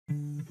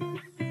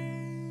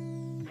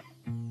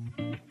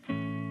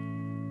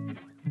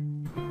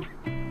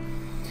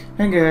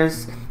Hey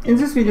guys, in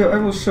this video I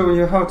will show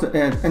you how to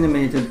add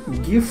animated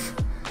GIF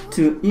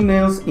to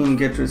emails in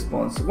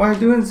GetResponse. Why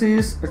doing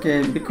this?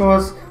 Okay,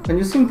 because when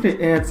you simply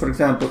add, for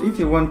example, if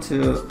you want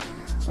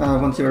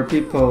your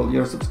people,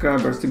 your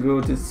subscribers to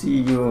go to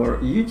see your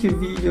YouTube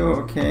video,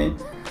 okay,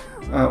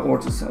 or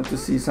to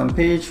see some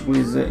page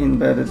with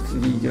embedded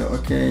video,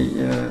 okay,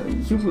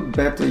 you would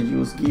better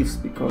use GIFs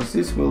because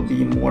this will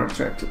be more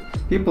attractive.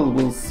 People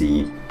will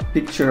see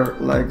picture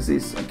like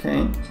this,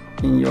 okay,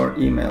 in your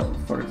email,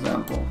 for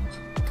example.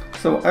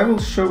 So I will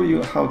show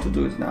you how to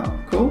do it now.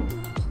 Cool?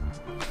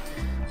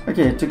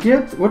 Okay, to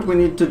get what we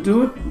need to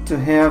do to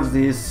have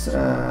this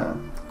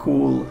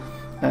cool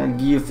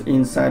GIF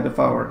inside of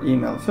our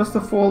email. First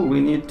of all,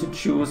 we need to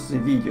choose the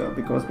video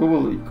because we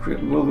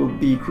will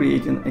be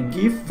creating a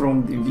GIF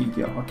from the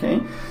video.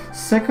 Okay.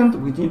 Second,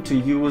 we need to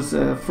use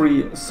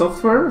free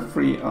software.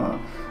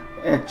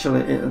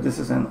 Actually, this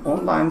is an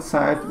online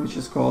site which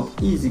is called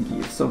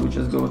EasyGIF. So we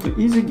just go to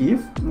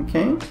EasyGIF.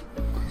 Okay.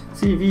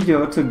 See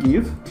video to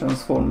GIF,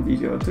 transform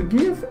video to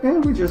GIF,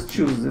 and we just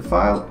choose the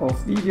file of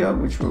video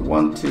which we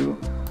want to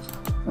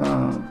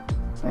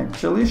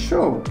actually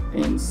show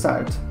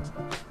inside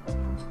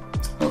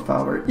of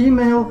our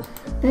email,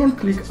 and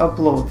click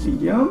upload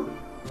video.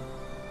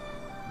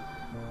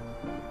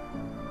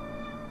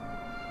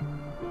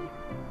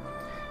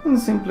 And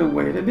simply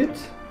wait a bit.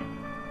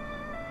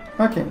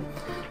 Okay,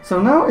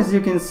 so now as you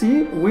can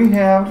see, we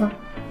have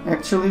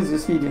actually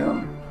this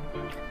video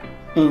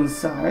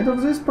inside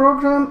of this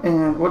program,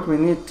 and what we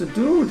need to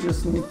do, we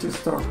just need to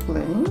start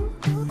playing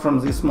from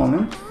this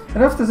moment,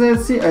 and after that,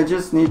 see, I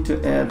just need to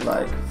add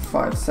like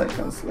 5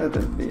 seconds, let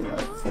it be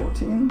like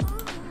 14,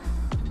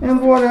 and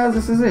voila,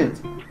 this is it.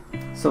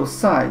 So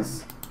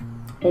size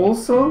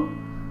also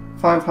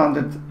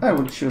 500, I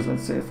would choose,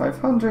 let's say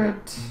 500,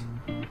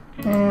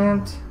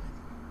 and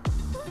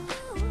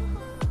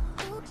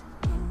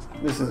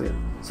this is it.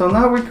 So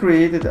now we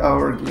created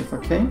our GIF.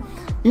 Okay,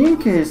 in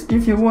case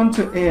if you want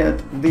to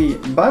add the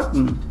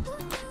button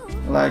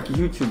like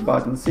YouTube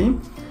button, see,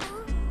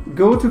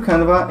 go to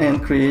Canva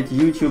and create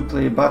YouTube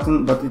play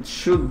button, but it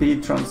should be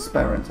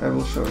transparent. I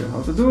will show you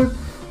how to do it.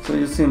 So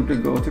you simply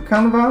go to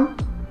Canva,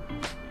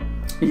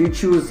 you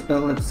choose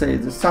let's say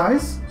the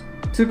size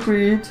to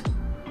create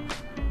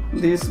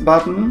this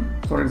button,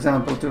 for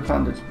example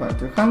 200 by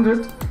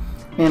 200,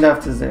 and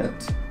after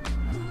that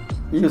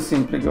you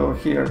simply go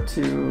here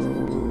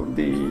to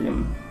the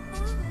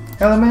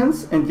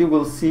elements and you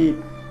will see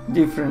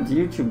different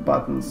YouTube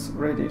buttons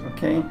ready.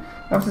 Okay,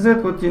 after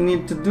that, what you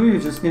need to do, you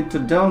just need to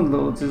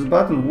download this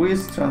button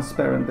with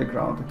transparent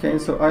background. Okay,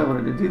 so I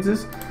already did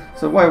this.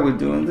 So why we're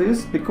doing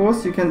this?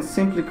 Because you can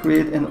simply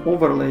create an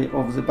overlay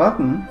of the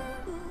button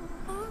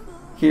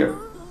here.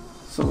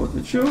 So what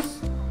you choose,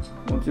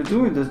 what you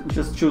do, you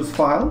just choose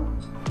file.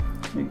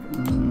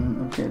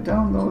 Okay,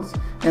 downloads,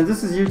 and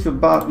this is YouTube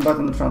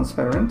button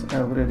transparent. I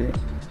already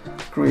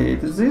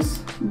created this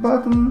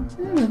button,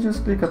 and I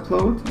just click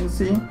upload and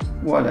see,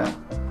 voila,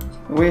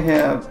 we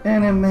have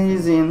an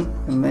amazing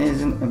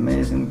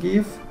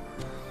GIF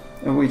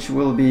which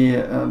will be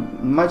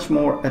much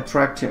more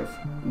attractive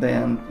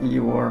than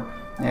your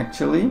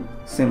actually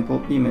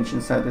simple image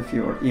inside of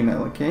your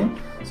email. Okay,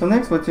 so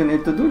next what you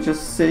need to do,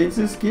 just save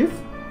this GIF.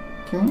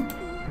 Okay,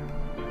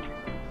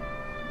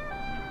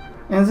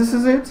 and this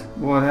is it,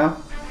 voila.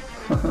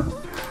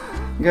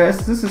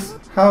 Guys, this is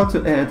how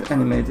to add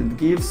animated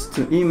GIFs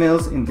to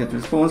emails in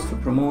GetResponse to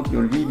promote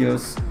your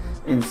videos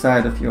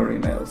inside of your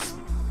emails.